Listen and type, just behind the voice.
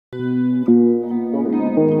Looking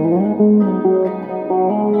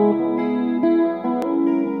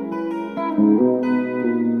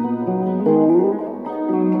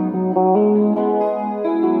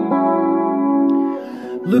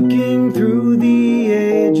through the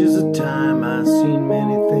ages of time, I've seen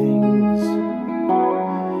many things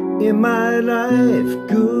in my life,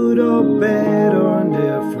 good or bad or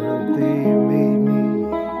indifferent. They made me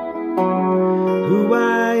who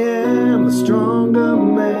I am, a stronger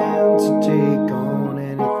man to take on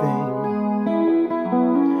anything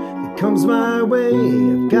that comes my way.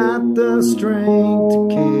 I've got the strength to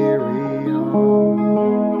carry on.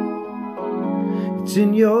 It's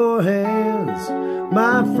in your hands,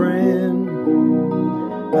 my friend.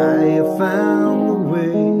 I have found the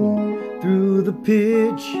way through the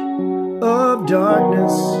pitch of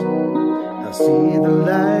darkness. I see the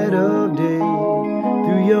light of day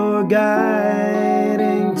through your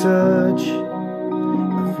guiding touch.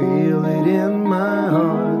 I feel it in my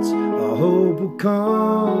heart, a hope will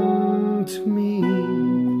come to me,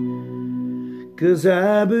 'cause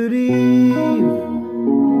I believe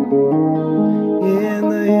in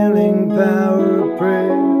the healing power of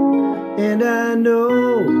prayer, and I know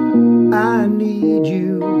I need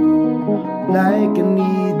you like I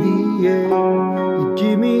need the air. You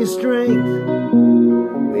give me strength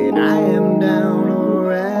when I am down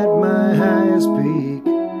or at my highest peak.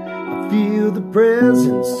 I feel the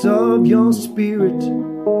presence of your spirit,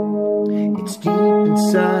 it's deep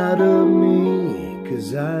inside of me,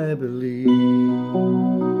 'cause I believe.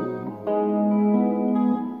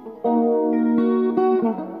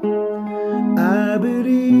 I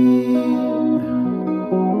believe.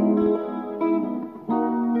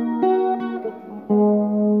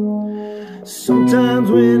 Sometimes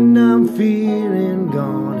when I'm feeling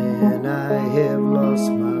gone and I have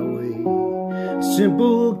lost my way, a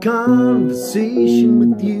simple conversation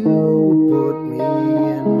with you will put me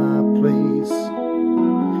in my place.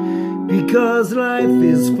 Because life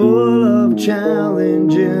is full of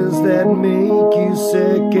challenges that make you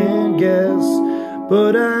second guess,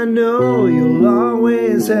 but I know you'll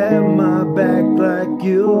always have my back like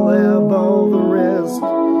you'll have all the rest.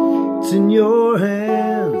 It's in your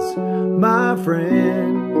hands, my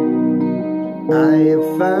friend. I have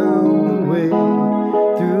found the way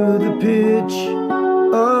through the pitch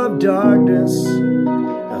of darkness.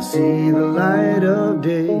 I see the light of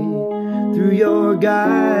day through your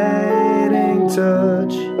guiding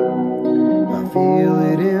touch. I feel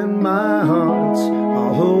it in my heart,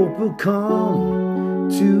 our hope will come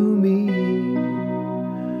to me,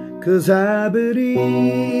 'cause I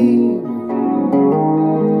believe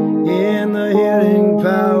in the healing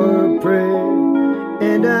power of prayer,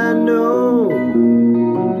 and I know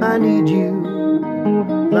I need you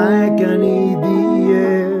like I need the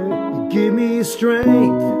air. You give me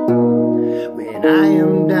strength when I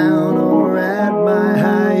am down or at my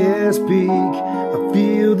highest peak. I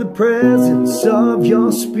feel the presence of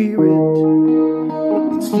your spirit,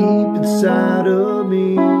 it's deep inside of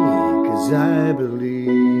me, 'cause I believe.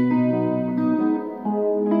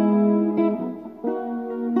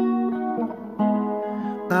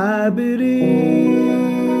 I believe.